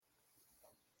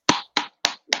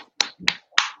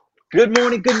Good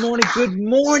morning, good morning, good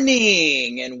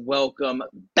morning, and welcome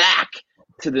back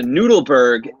to the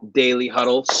Noodleberg Daily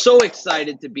Huddle. So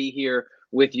excited to be here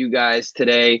with you guys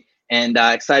today, and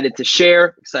excited to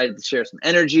share some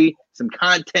energy, some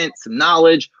content, some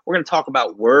knowledge. We're going to talk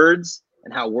about words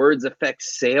and how words affect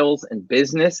sales and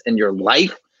business and your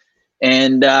life.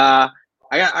 And I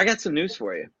got some news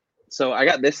for you. So I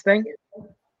got this thing.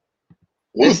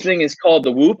 This thing is called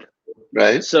the Whoop.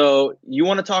 Right. So you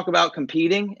want to talk about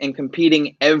competing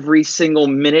every single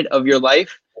minute of your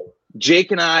life?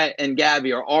 Jake and I and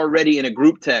Gabby are already in a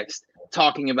group text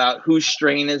talking about whose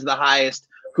strain is the highest,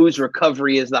 whose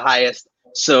recovery is the highest.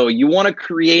 So you want to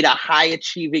create a high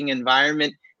achieving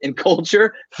environment and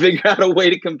culture, figure out a way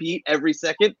to compete every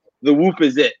second. The Whoop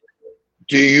is it.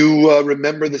 Do you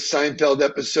remember the Seinfeld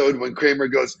episode when Kramer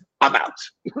goes, "I'm out"?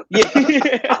 Yeah.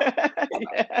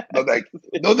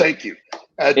 No, thank you.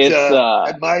 At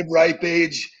my ripe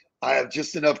age, I have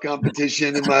just enough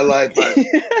competition in my life.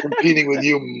 Competing with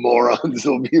you morons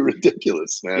will be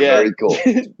ridiculous, man. Yeah. Very cool.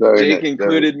 Jake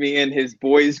included me in his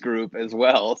boys group as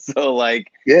well. So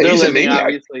he's a maniac.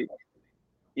 Obviously.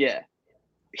 Yeah.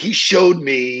 He showed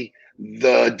me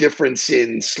the difference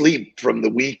in sleep from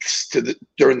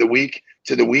during the week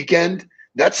to the weekend.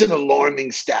 That's an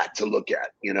alarming stat to look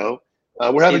at.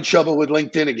 We're having trouble with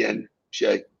LinkedIn again,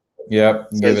 Shay. Yep.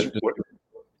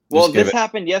 This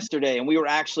happened yesterday, and we were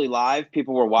actually live.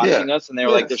 People were watching us, and they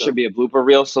were there should be a blooper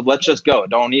reel. So let's just go.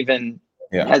 Don't even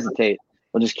hesitate.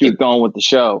 We'll just keep going with the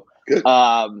show. Good.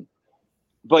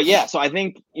 But yeah, so I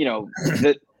think,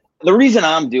 the reason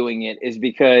I'm doing it is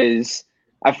because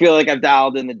I feel like I've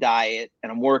dialed in the diet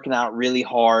and I'm working out really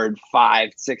hard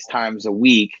 5-6 times a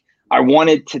week. I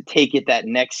wanted to take it that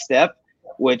next step,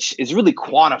 which is really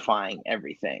quantifying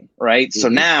everything, right? Mm-hmm. So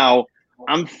now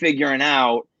I'm figuring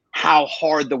out how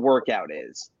hard the workout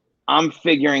is. I'm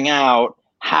figuring out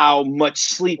how much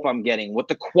sleep I'm getting, what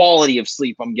the quality of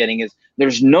sleep I'm getting is.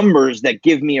 There's numbers that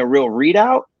give me a real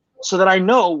readout so that I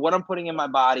know what I'm putting in my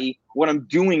body, what I'm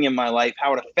doing in my life,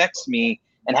 how it affects me,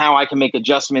 and how I can make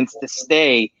adjustments to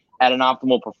stay at an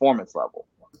optimal performance level.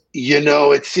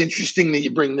 It's interesting that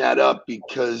you bring that up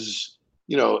because,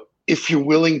 if you're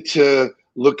willing to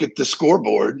look at the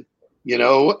scoreboard, we're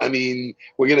going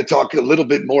to talk a little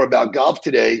bit more about golf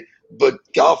today, but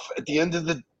golf at the end of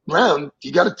the round,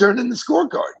 you got to turn in the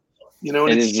scorecard,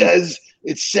 and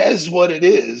it says what it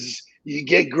is. You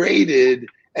get graded.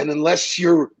 And unless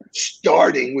you're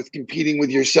starting with competing with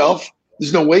yourself,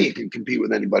 there's no way you can compete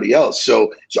with anybody else.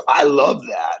 So I love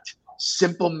that.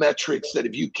 Simple metrics that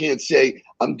if you can't say,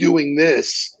 I'm doing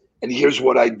this, and here's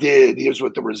what I did, here's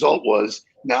what the result was,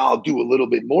 now I'll do a little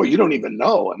bit more. You don't even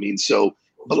know. So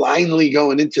blindly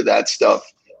going into that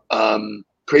stuff,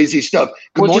 crazy stuff.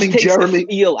 Good morning, Jeremy.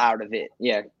 The feel out of it.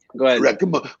 Yeah, go ahead. Correct.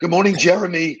 Good morning,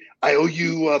 Jeremy. I owe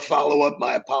you a follow-up.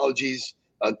 My apologies.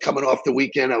 Coming off the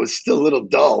weekend, I was still a little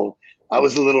dull. I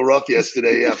was a little rough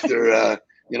yesterday after,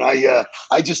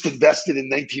 I just invested in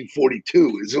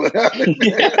 1942 is what happened.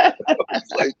 I was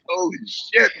like, holy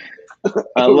shit.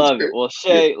 I love it. Well,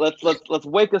 Shay, let's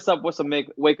wake us up with some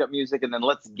wake up music, and then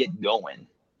let's get going.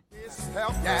 Wake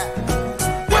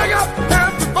up,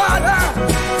 everybody!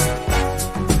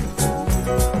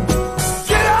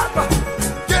 Get up!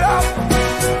 Get up!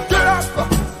 Get up!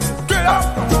 Get up!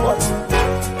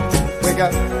 Wake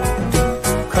up!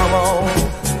 Come on!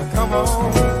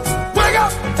 Wake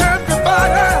up,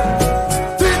 everybody!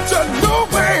 Teach a new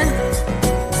way.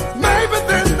 Maybe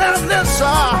then they'll listen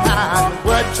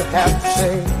what you have to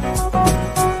say.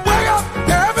 Wake up,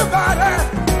 everybody!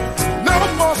 No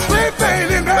more sleeping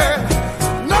in bed.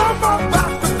 No more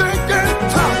about to thinking,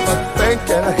 time for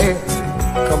thinking ahead.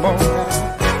 Come on now.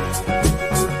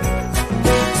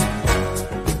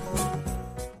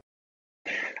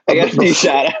 I got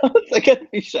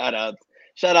these shout outs.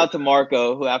 Shout out to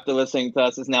Marco, who after listening to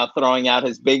us is now throwing out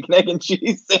his bacon, egg, and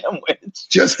cheese sandwich.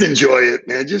 Just enjoy it,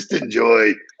 man. Just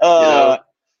enjoy.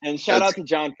 And shout out to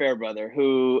John Fairbrother,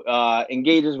 who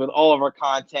engages with all of our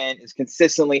content, is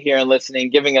consistently here and listening,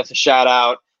 giving us a shout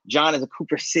out. John is a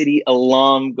Cooper City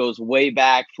alum, goes way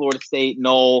back, Florida State,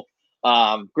 Knoll.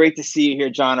 Great to see you here,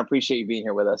 John. I appreciate you being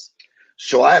here with us.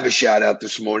 So I have a shout out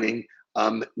this morning.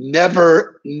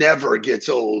 Never gets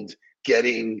old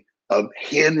getting a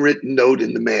handwritten note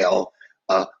in the mail.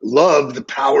 Love the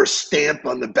power stamp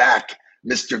on the back,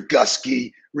 Mr.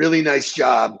 Gusky. Really nice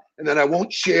job. And then I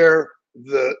won't share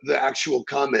the actual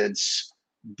comments,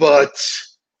 but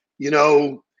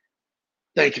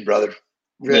thank you, brother.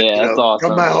 That's awesome.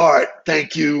 From my heart,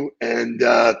 thank you. And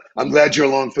I'm glad you're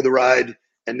along for the ride.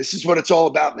 And this is what it's all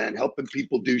about, man, helping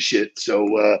people do shit.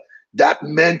 So that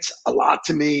meant a lot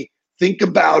to me. think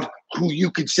about who you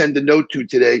could send a note to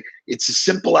today. It's a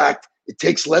simple act. It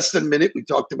takes less than a minute. We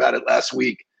talked about it last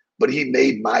week, but he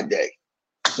made my day.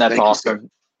 That's Thank awesome.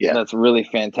 Yeah. That's really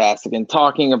fantastic. And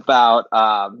talking about,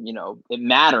 it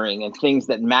mattering and things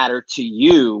that matter to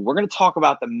you, we're going to talk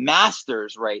about the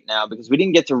Masters right now because we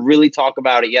didn't get to really talk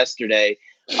about it yesterday.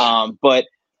 But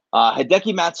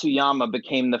Hideki Matsuyama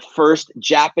became the first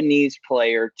Japanese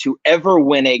player to ever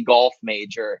win a golf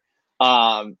major.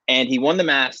 And he won the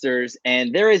Masters.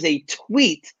 And there is a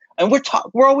tweet, and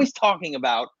we're always talking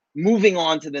about moving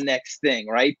on to the next thing,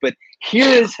 right? But here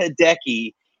is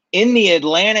Hideki in the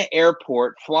Atlanta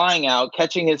airport, flying out,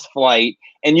 catching his flight,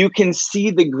 and you can see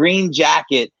the green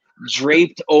jacket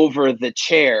draped over the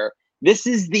chair. This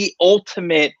is the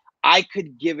ultimate, I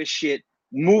could give a shit,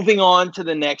 moving on to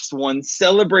the next one,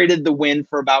 celebrated the win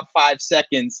for about 5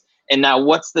 seconds, and now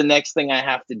what's the next thing I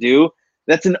have to do?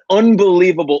 That's an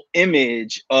unbelievable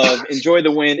image of enjoy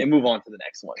the win and move on to the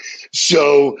next one.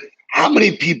 So how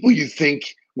many people you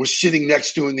think were sitting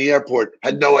next to him in the airport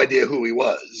had no idea who he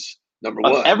was? Number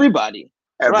one. Everybody.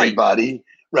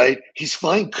 Right? He's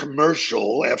flying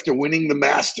commercial after winning the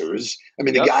Masters. I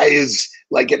mean, the guy is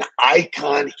like an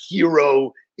icon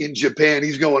hero in Japan.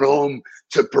 He's going home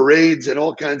to parades and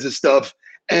all kinds of stuff.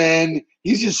 And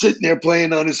he's just sitting there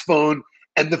playing on his phone.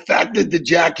 And the fact that the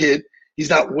jacket, he's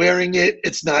not wearing it.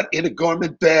 It's not in a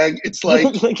garment bag. It's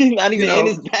like he's not even in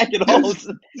his bag at all.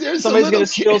 Somebody's going to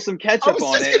spill some ketchup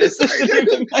on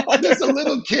it. There's a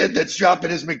little kid that's dropping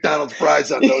his McDonald's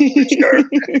fries on those shirts.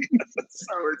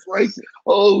 So it's like,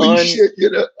 holy shit,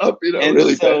 and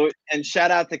really. And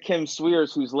shout out to Kim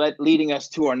Swears, who's leading us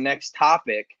to our next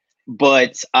topic.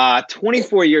 But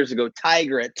 24 years ago,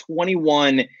 Tiger at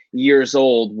 21 years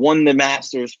old won the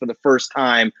Masters for the first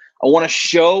time. I want to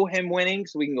show him winning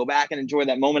so we can go back and enjoy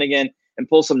that moment again and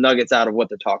pull some nuggets out of what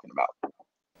they're talking about.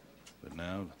 But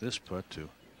now this putt to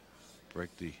break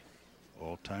the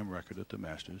all-time record at the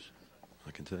Masters.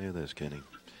 I can tell you this, Kenny.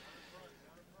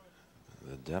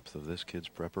 The depth of this kid's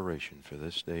preparation for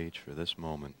this stage, for this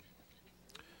moment,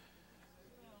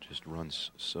 just runs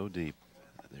so deep.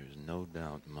 There's no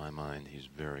doubt in my mind he's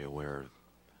very aware of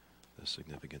the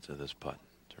significance of this putt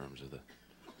in terms of the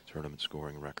tournament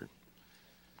scoring record.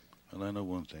 Well, I know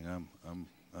one thing.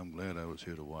 I'm glad I was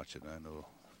here to watch it. I know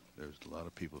there's a lot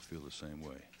of people feel the same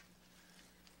way.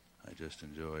 I just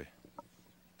enjoy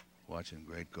watching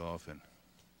great golf, and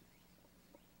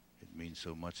it means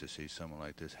so much to see someone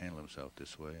like this handle himself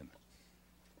this way.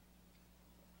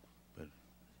 But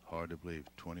hard to believe,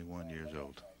 21 years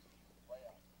old.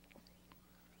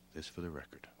 This for the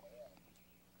record.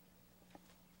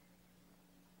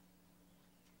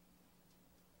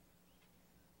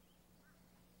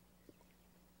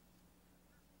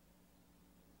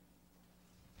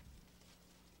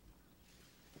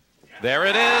 There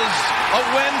it is, a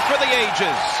win for the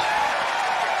ages.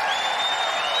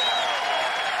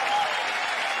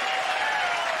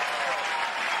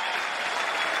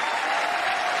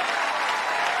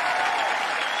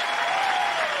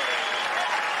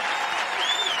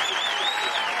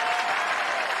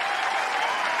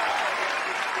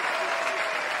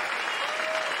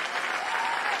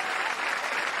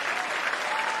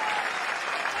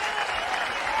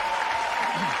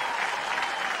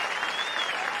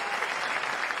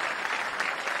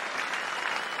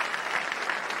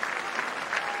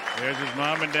 There's his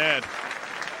mom and dad.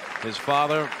 His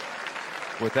father,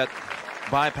 with that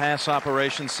bypass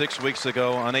operation 6 weeks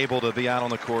ago, unable to be out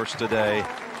on the course today,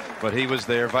 but he was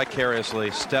there vicariously,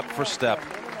 step for step,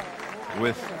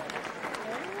 with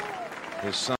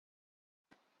his son.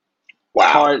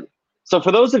 Wow. So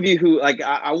for those of you who,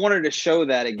 I wanted to show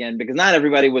that again because not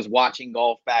everybody was watching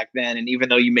golf back then. And even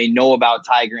though you may know about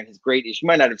Tiger and his greatness, you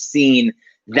might not have seen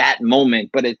that moment.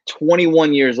 But at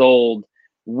 21 years old,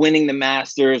 winning the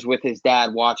Masters with his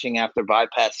dad watching after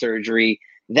bypass surgery,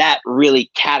 that really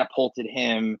catapulted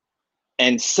him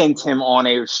and sent him on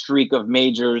a streak of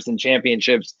majors and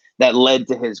championships that led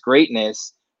to his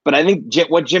greatness. But I think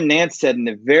what Jim Nantz said in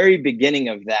the very beginning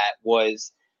of that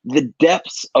was the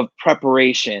depths of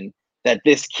preparation that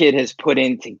this kid has put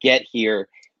in to get here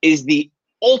is the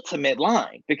ultimate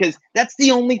line, because that's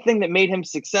the only thing that made him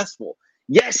successful.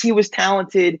 Yes, he was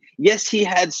talented. Yes, he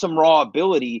had some raw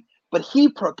ability, but he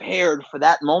prepared for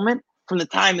that moment from the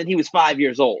time that he was 5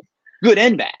 years old, good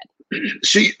and bad.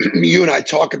 See, you and I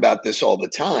talk about this all the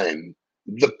time.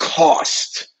 The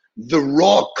cost, the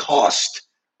raw cost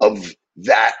of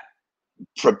that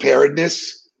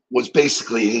preparedness was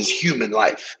basically his human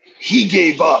life. He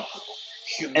gave up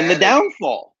humanity. And the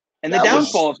downfall. And the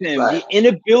downfall of him, the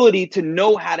inability to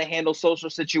know how to handle social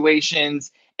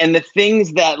situations and the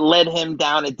things that led him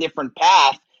down a different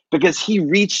path because he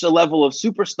reached a level of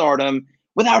superstardom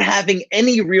without having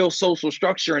any real social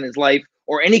structure in his life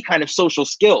or any kind of social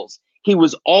skills. He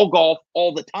was all golf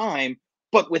all the time,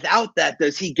 but without that,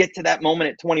 does he get to that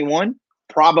moment at 21?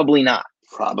 Probably not.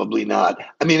 Probably not.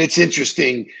 I mean, it's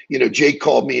interesting. You know, Jake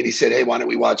called me and he said, "Hey, why don't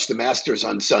we watch the Masters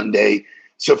on Sunday?"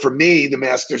 So for me, the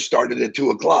Masters started at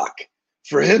 2:00.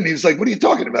 For him, he was like, "What are you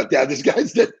talking about, Dad? This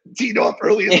guy's that teed off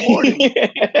early in the morning."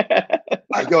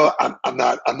 I go, I'm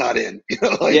not in. You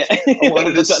know, like, I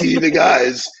wanted to see the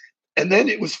guys. And then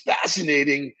it was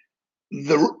fascinating,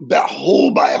 the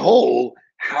hole by hole,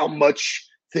 how much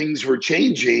things were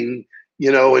changing,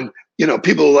 you know, and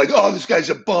people are like, "Oh, this guy's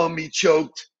a bum, he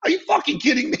choked." Are you fucking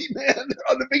kidding me, man?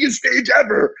 On the biggest stage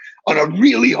ever, on a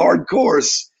really hard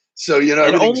course. So,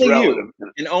 everything's relative.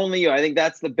 And only you. I think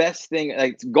that's the best thing.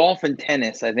 Like golf and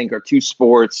tennis, I think, are two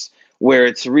sports where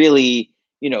it's really,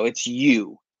 it's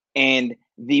you. And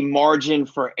the margin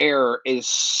for error is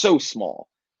so small.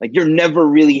 Like you're never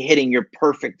really hitting your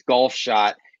perfect golf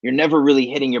shot. You're never really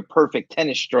hitting your perfect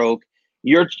tennis stroke.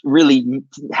 You're really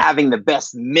having the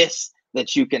best miss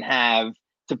that you can have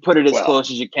to put it as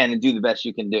close as you can and do the best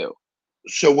you can do.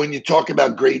 So when you talk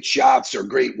about great shots or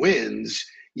great wins,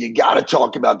 you got to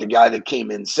talk about the guy that came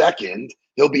in second.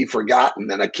 He'll be forgotten,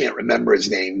 and I can't remember his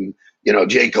name.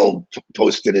 Jake will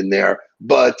post it in there.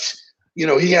 But,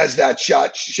 he has that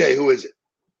shot. Shay, who is it?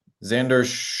 Xander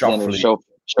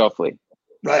Schauffele.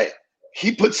 Right.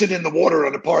 He puts it in the water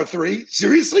on a par 3.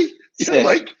 Seriously?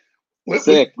 With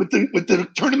the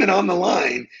tournament on the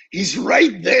line, he's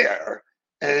right there.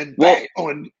 And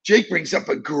and Jake brings up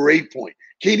a great point.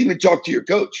 Can't even talk to your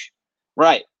coach.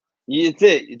 Right. It's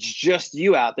it. It's just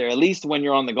you out there. At least when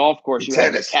you're on the golf course, you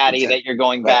have a caddy that you're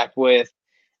going back with.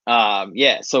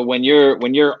 So when you're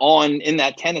in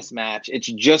that tennis match, it's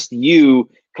just you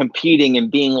competing and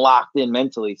being locked in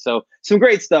mentally. So some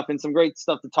great stuff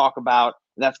to talk about.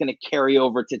 That's going to carry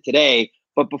over to today.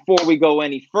 But before we go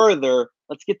any further,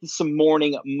 let's get to some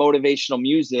morning motivational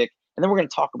music, and then we're going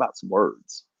to talk about some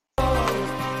words.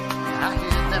 I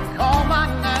hear them call my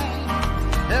name.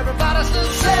 Everybody says,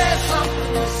 say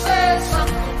something, say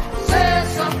something, say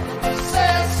something,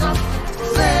 say something,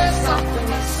 say something,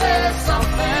 say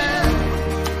something.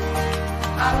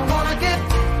 I don't want to get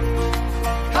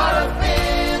caught up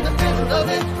in the middle of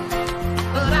it,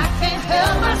 but I can't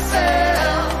help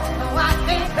myself. No, I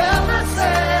can't help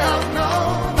myself. No.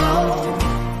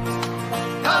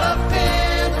 Caught up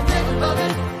in the middle of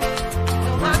it.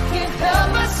 No, I can't help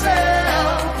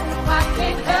myself. I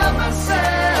can't help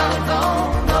myself. No.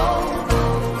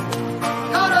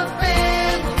 Caught up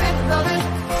in the middle of it.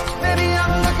 Maybe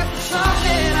I'm looking for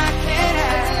something I can't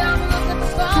have. Maybe I'm looking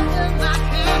for something I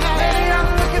can't have. Maybe I'm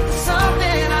looking for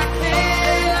something I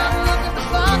can't. I'm looking for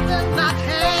something I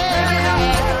can't. Maybe I'm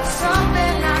looking for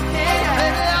something I can't.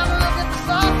 Maybe I'm looking for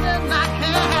something I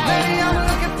can't. Maybe I'm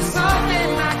looking for something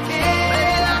I can't.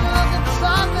 Maybe I'm looking for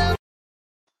something.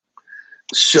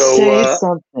 So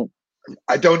something.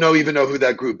 I don't even know who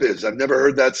that group is. I've never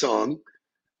heard that song.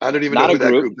 I don't even know who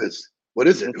that group is. What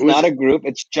is it? It's not a group.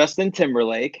 It's Justin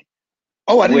Timberlake.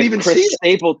 Oh, I didn't even see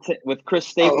it. With Chris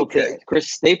Stapleton. Oh, okay.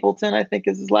 Chris Stapleton, I think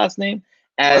is his last name,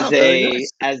 as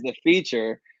the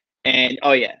feature. And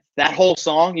that whole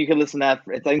song, you can listen to that.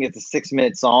 I think it's a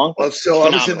 6-minute song. Well, so I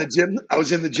was in the gym. I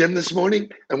was in the gym this morning,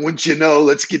 and wouldn't you know,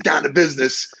 Let's Get Down to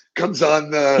Business comes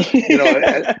on. At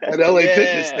LA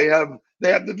Fitness, they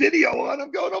have the video on.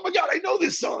 I'm going, oh my God, I know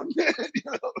this song.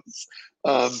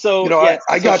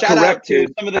 I got corrected.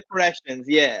 To some of the corrections.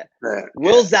 Yeah.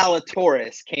 Will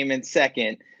Zalatoris came in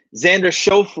second. Xander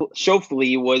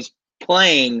Schauffele was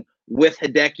playing with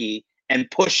Hideki and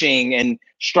pushing and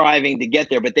striving to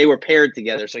get there, but they were paired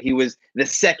together. So he was the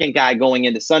second guy going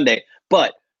into Sunday.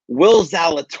 But Will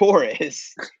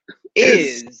Zalatoris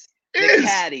is the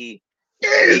caddy. He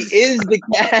is the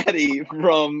caddy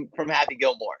from Happy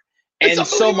Gilmore. And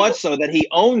so much so that he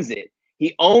owns it.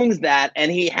 He owns that,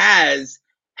 and he has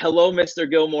 "Hello, Mr.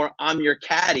 Gilmore, I'm your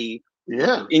caddy"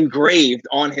 engraved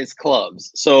on his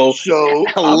clubs. So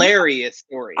hilarious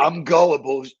story. I'm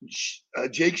gullible.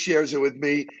 Jake shares it with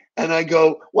me, and I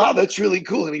go, "Wow, that's really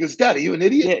cool." And he goes, "Dad, are you an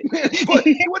idiot?" Yeah. He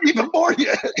wasn't even born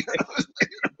yet.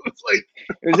 It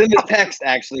was in the text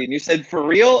actually, and you said "for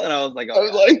real," and I was like,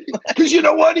 because you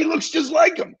know what? He looks just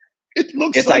like him. It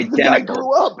looks like identical. The guy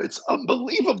grew up. It's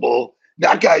unbelievable.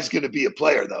 That guy's going to be a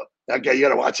player, though. That guy, you got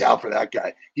to watch out for that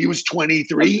guy. He was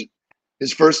 23,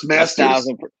 his first Masters.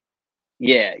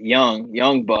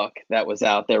 Young buck that was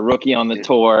out there, rookie on the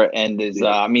tour, and he's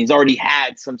already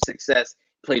had some success.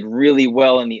 Played really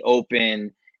well in the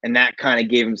Open, and that kind of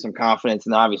gave him some confidence.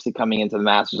 And obviously, coming into the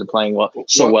Masters and playing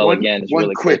well again is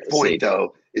really quick cool to point, see.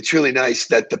 though. it's really nice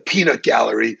that the peanut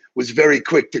gallery was very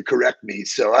quick to correct me.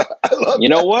 So I love You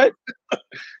know what?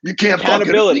 You can't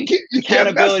accountability. You can't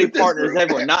Accountability partners,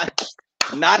 everyone.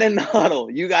 Not in the huddle.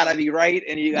 You got to be right,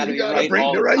 and you got to be right bring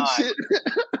all the the right time. shit.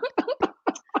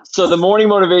 So the morning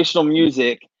motivational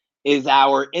music is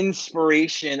our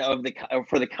inspiration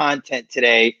for the content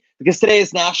today, because today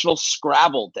is National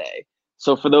Scrabble Day.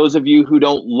 So for those of you who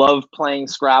don't love playing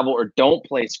Scrabble or don't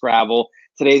play Scrabble,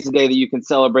 today's the day that you can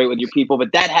celebrate with your people.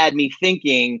 But that had me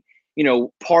thinking,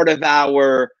 part of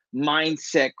our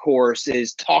mindset course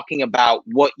is talking about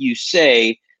what you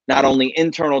say, not only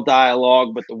internal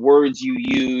dialogue, but the words you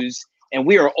use. And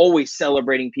we are always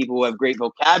celebrating people who have great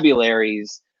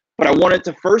vocabularies. But I wanted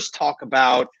to first talk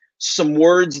about some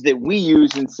words that we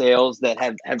use in sales that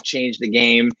have changed the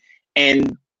game,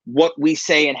 and what we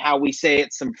say and how we say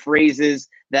it, some phrases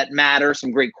that matter, some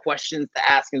great questions to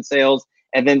ask in sales,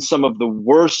 and then some of the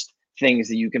worst things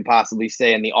that you can possibly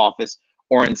say in the office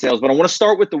or in sales. But I want to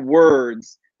start with the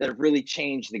words that have really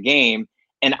changed the game.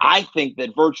 And I think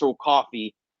that virtual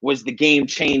coffee was the game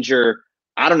changer.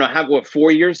 I don't know,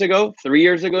 4 years ago, 3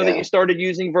 years ago that you started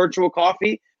using virtual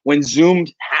coffee, when Zoom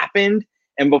happened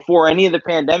and before any of the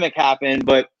pandemic happened.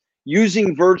 But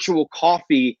using virtual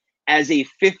coffee as a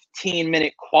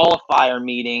 15-minute qualifier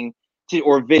meeting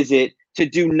or visit to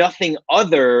do nothing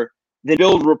other than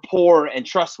build rapport and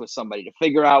trust with somebody, to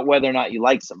figure out whether or not you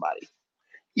like somebody.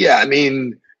 Yeah, I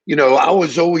mean, I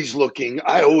was always looking.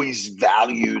 I always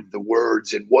valued the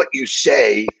words, and what you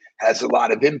say has a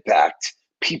lot of impact.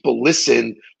 People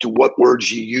listen to what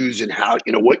words you use and how,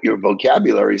 what your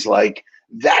vocabulary is like.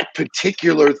 That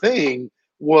particular thing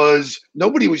was,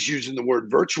 nobody was using the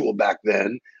word virtual back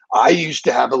then. I used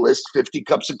to have a list, 50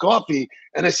 cups of coffee.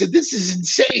 And I said, this is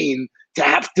insane to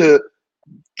have to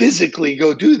physically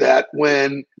go do that.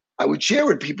 When I would share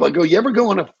with people, I go, you ever go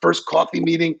on a first coffee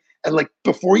meeting and like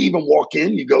before you even walk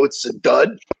in, you go, it's a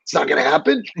dud. It's not going to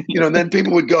happen. And then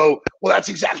people would go, well, that's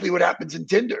exactly what happens in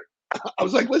Tinder. I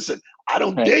was like, listen, I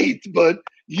don't date, but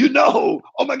oh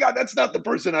my God, that's not the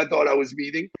person I thought I was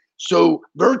meeting. So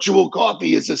virtual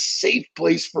coffee is a safe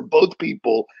place for both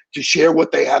people to share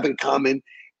what they have in common,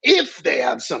 if they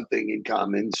have something in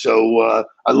common. So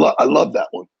I love that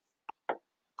one.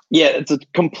 Yeah, it's a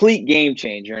complete game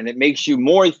changer, and it makes you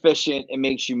more efficient. It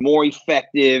makes you more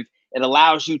effective. It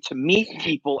allows you to meet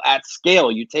people at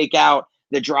scale. You take out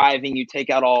the driving, you take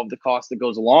out all of the cost that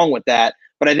goes along with that.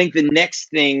 But I think the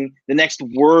next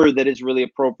word that is really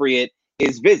appropriate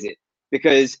is visit,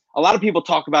 because a lot of people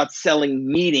talk about selling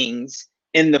meetings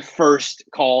in the first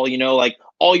call, like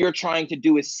all you're trying to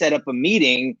do is set up a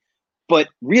meeting. But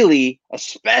really,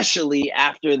 especially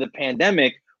after the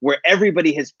pandemic, where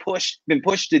everybody has been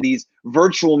pushed to these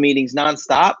virtual meetings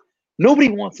nonstop, nobody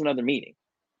wants another meeting,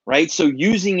 right? So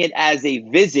using it as a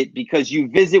visit, because you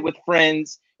visit with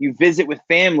friends, you visit with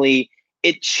family,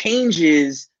 it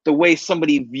changes the way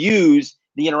somebody views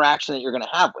the interaction that you're going to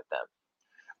have with them.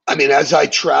 I mean, as I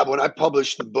travel, when I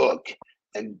published the book,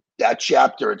 and that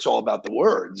chapter, it's all about the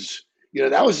words,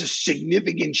 that was a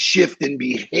significant shift in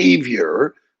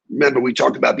behavior. Remember, we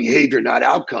talked about behavior, not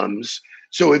outcomes.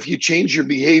 So if you change your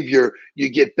behavior, you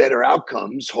get better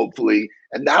outcomes, hopefully.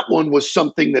 And that one was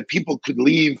something that people could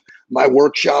leave my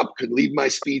workshop, could leave my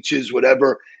speeches,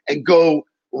 whatever, and go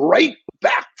right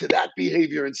back to that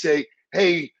behavior and say,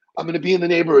 hey, I'm going to be in the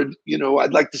neighborhood.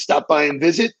 I'd like to stop by and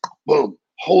visit. Boom.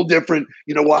 Whole different.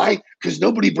 You know why? Because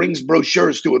nobody brings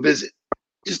brochures to a visit.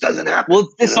 It just doesn't happen. Well,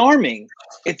 it's disarming.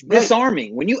 It's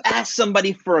disarming. When you ask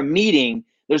somebody for a meeting,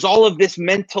 there's all of this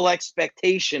mental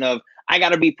expectation of, I got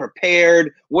to be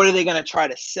prepared. What are they going to try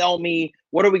to sell me?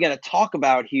 What are we going to talk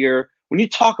about here? When you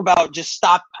talk about just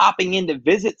stop popping in to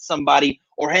visit somebody,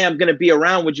 or, hey, I'm going to be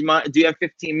around. Would you mind? Do you have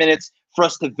 15 minutes for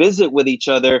us to visit with each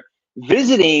other?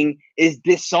 Visiting is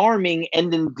disarming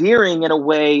and endearing in a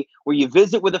way where you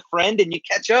visit with a friend and you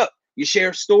catch up, you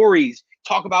share stories,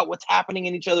 talk about what's happening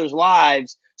in each other's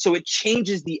lives. So it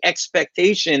changes the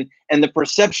expectation and the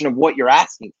perception of what you're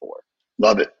asking for.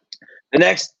 Love it.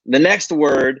 The next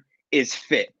word is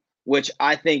fit, which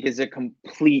I think is a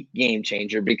complete game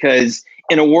changer, because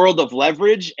in a world of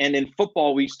leverage, and in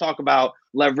football, we talk about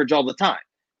leverage all the time.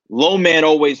 Low man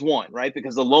always won, right?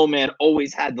 Because the low man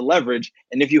always had the leverage.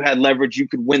 And if you had leverage, you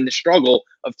could win the struggle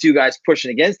of two guys pushing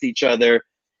against each other.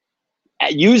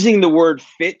 Using the word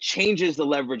fit changes the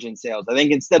leverage in sales. I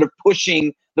think instead of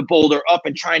pushing the boulder up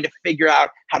and trying to figure out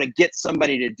how to get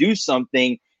somebody to do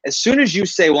something, as soon as you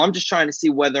say, well, I'm just trying to see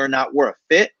whether or not we're a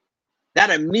fit, that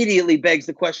immediately begs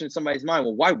the question in somebody's mind,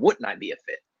 well, why wouldn't I be a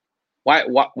fit?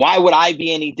 Why would I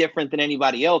be any different than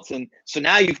anybody else? And so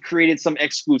now you've created some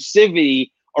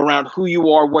exclusivity around who you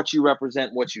are, what you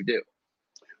represent, what you do.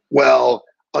 Well,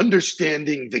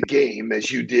 understanding the game as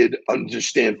you did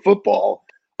understand football,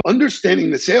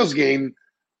 understanding the sales game,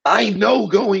 I know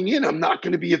going in I'm not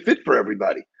going to be a fit for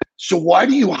everybody. So why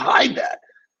do you hide that?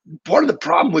 Part of the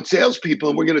problem with salespeople,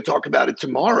 and we're going to talk about it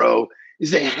tomorrow,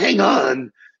 is they hang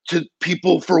on to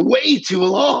people for way too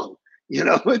long.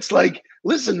 It's like,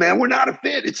 listen, man, we're not a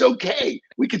fit. It's okay.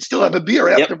 We could still have a beer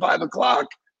after 5 o'clock,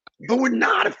 but we're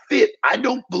not a fit. I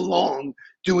don't belong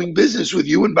doing business with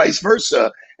you and vice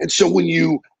versa. And so when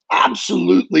you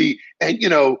absolutely, and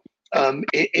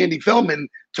Andy Feldman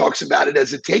talks about it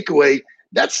as a takeaway,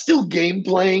 that's still game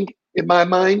playing in my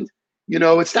mind.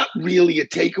 It's not really a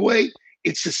takeaway.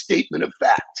 It's a statement of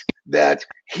fact that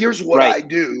here's what I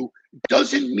do.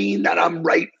 Doesn't mean that I'm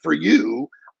right for you.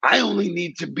 I only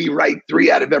need to be right 3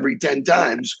 out of every 10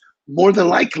 times. More than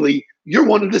likely, you're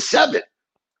one of the 7.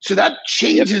 So that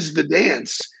changes the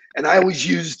dance. And I always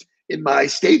used in my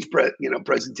stage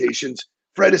presentations,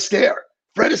 Fred Astaire.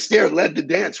 Fred Astaire led the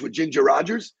dance with Ginger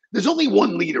Rogers. There's only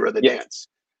one leader of the dance.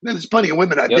 And there's plenty of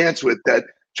women I've danced with that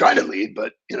try to lead,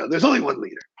 but there's only one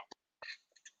leader.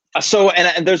 So,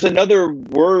 and there's another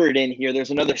word in here. There's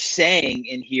another saying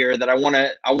in here that I want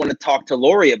to talk to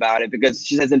Lori about it, because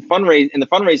she says in the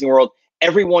fundraising world,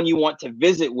 everyone you want to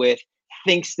visit with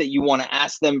thinks that you want to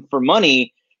ask them for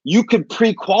money. You could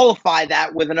pre-qualify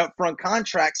that with an upfront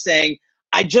contract saying,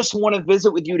 I just want to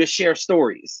visit with you to share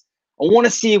stories. I want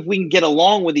to see if we can get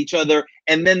along with each other.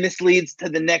 And then this leads to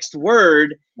the next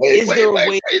word. I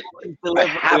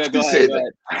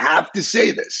have to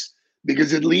say this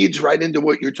because it leads right into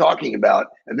what you're talking about.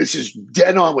 And this is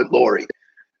dead on with Lori.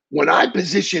 When I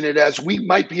position it as we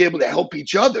might be able to help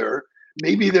each other,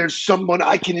 maybe there's someone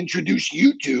I can introduce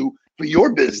you to for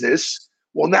your business.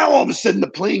 Well, now all of a sudden the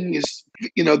playing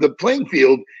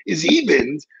field is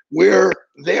evened. We're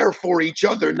there for each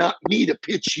other, not me to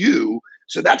pitch you.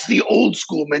 So that's the old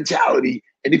school mentality.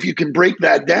 And if you can break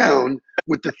that down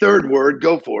with the third word,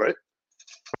 go for it.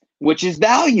 Which is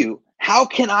value. How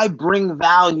can I bring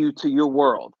value to your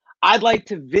world? I'd like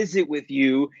to visit with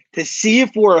you to see if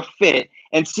we're a fit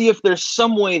and see if there's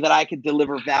some way that I could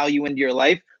deliver value into your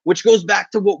life, which goes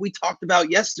back to what we talked about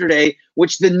yesterday,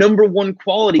 which the number one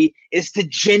quality is to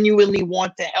genuinely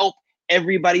want to help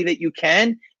everybody that you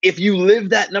can. If you live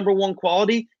that number one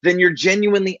quality, then you're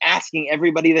genuinely asking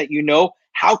everybody that you know,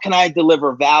 how can I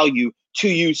deliver value to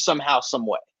you somehow, some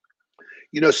way?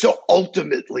 So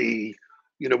ultimately,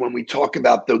 when we talk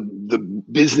about the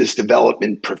business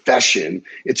development profession,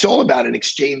 it's all about an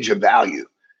exchange of value.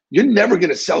 You're never going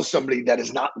to sell somebody that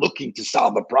is not looking to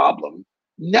solve a problem.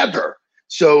 Never.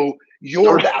 So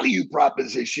your value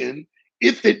proposition,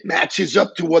 if it matches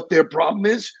up to what their problem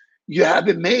is, you have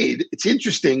it made. It's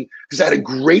interesting because I had a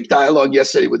great dialogue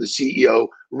yesterday with the CEO,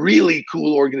 really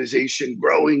cool organization,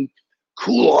 growing,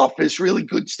 cool office, really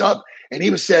good stuff. And he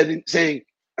was saying,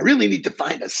 I really need to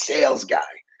find a sales guy.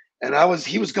 And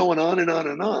he was going on and on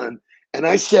and on. And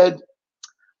I said,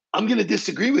 I'm going to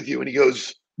disagree with you. And he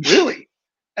goes, really?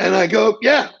 And I go,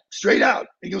 yeah, straight out.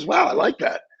 He goes, wow, I like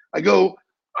that. I go,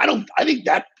 I think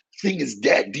that thing is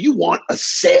dead. Do you want a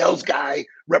sales guy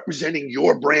representing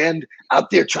your brand out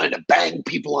there trying to bang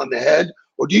people on the head?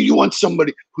 Or do you want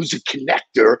somebody who's a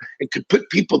connector and could put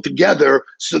people together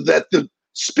so that the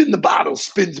spin the bottle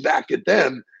spins back at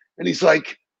them? And he's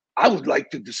like, I would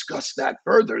like to discuss that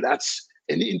further. That's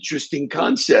an interesting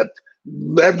concept,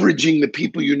 leveraging the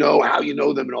people you know, how you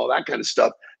know them, and all that kind of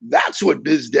stuff. That's what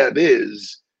biz dev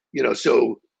is,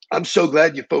 so I'm so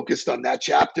glad you focused on that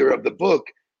chapter of the book,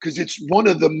 because it's one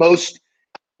of the most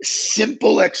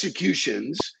simple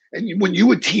executions. And when you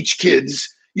would teach kids,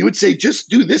 you would say, just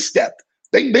do this step,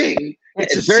 bing, bing.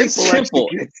 It's very simple.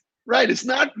 Right. It's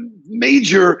not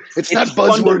major. It's not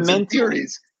buzzwords and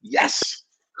theories. Yes.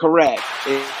 Correct.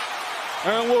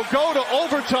 And we'll go to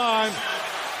overtime.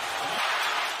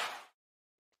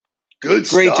 Good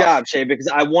Great stuff. job, Shay, because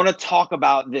I want to talk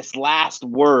about this last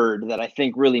word that I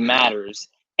think really matters,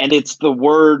 and it's the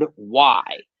word why.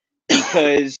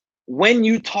 Because when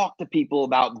you talk to people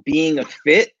about being a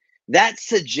fit, that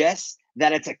suggests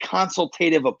that it's a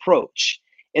consultative approach.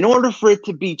 In order for it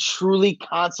to be truly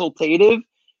consultative,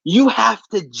 you have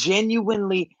to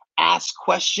genuinely ask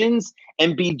questions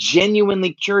and be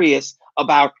genuinely curious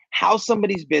about how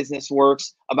somebody's business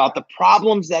works, about the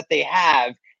problems that they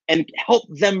have, and help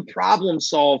them problem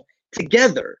solve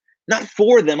together, not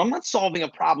for them. I'm not solving a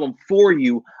problem for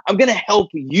you. I'm going to help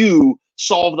you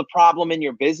solve the problem in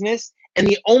your business. And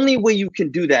the only way you can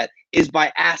do that is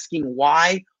by asking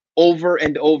why over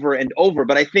and over and over.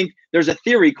 But I think there's a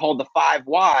theory called the 5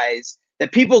 whys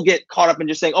that people get caught up in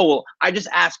just saying, oh, well, I just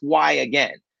ask why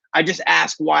again. I just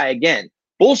ask why again.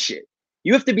 Bullshit.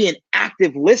 You have to be an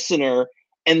active listener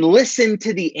and listen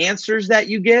to the answers that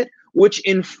you get, which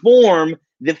inform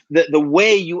the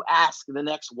way you ask the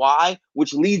next why,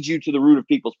 which leads you to the root of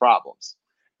people's problems.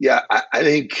 Yeah, I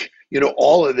think,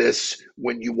 all of this,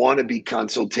 when you want to be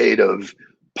consultative,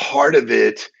 part of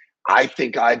it, I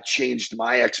think I've changed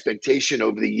my expectation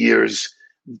over the years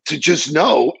to just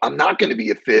know I'm not going to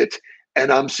be a fit. And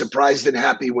I'm surprised and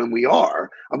happy when we are.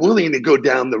 I'm willing to go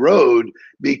down the road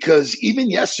because even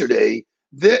yesterday,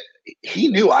 he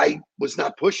knew I was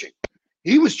not pushing.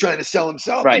 He was trying to sell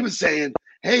himself. Right. He was saying,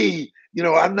 hey,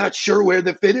 I'm not sure where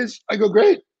the fit is. I go,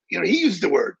 great. He used the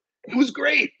word. It was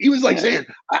great. He was like saying,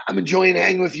 I'm enjoying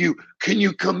hanging with you. Can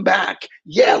you come back?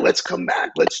 Yeah, let's come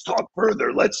back. Let's talk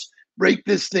further. Let's break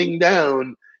this thing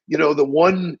down. The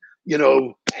one,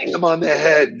 hang him on the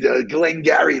head, Glenn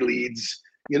Gary leads.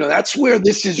 That's where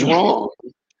this is wrong.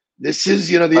 This is,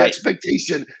 the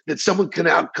expectation that someone can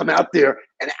come out there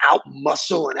and out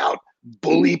muscle and out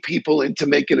bully people into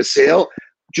making a sale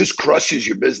just crushes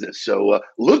your business. So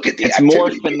look at the activity.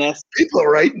 More finesse. People are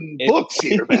writing books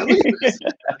here, man.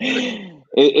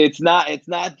 It's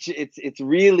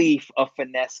really a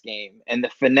finesse game, and the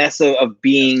finesse of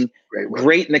being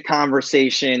great in the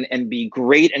conversation and be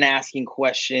great in asking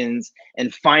questions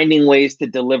and finding ways to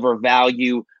deliver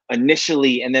value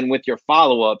initially and then with your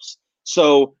follow-ups.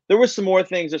 So there were some more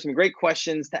things. There's some great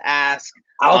questions to ask.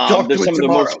 I'll talk there's to some it of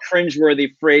tomorrow. the most cringeworthy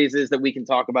phrases that we can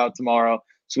talk about tomorrow.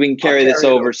 So we can carry this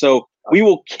over. So we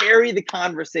will carry the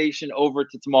conversation over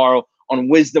to tomorrow on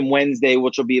Wisdom Wednesday,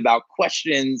 which will be about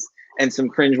questions and some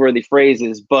cringeworthy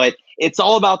phrases. But it's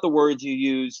all about the words you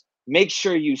use. Make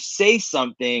sure you say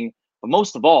something. But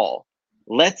most of all,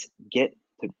 let's get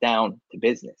down to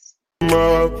business.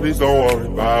 Please don't worry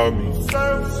about me.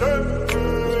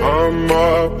 I'm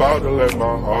about to let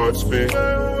my heart speak.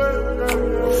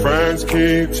 My friends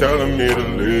keep telling me to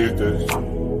leave this.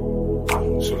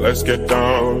 So let's get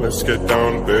down to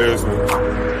business.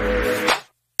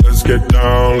 Let's get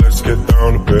down to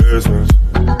business.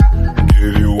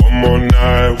 Give you one more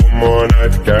night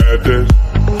to get this.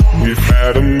 We've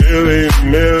had a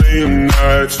million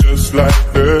nights just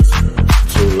like this.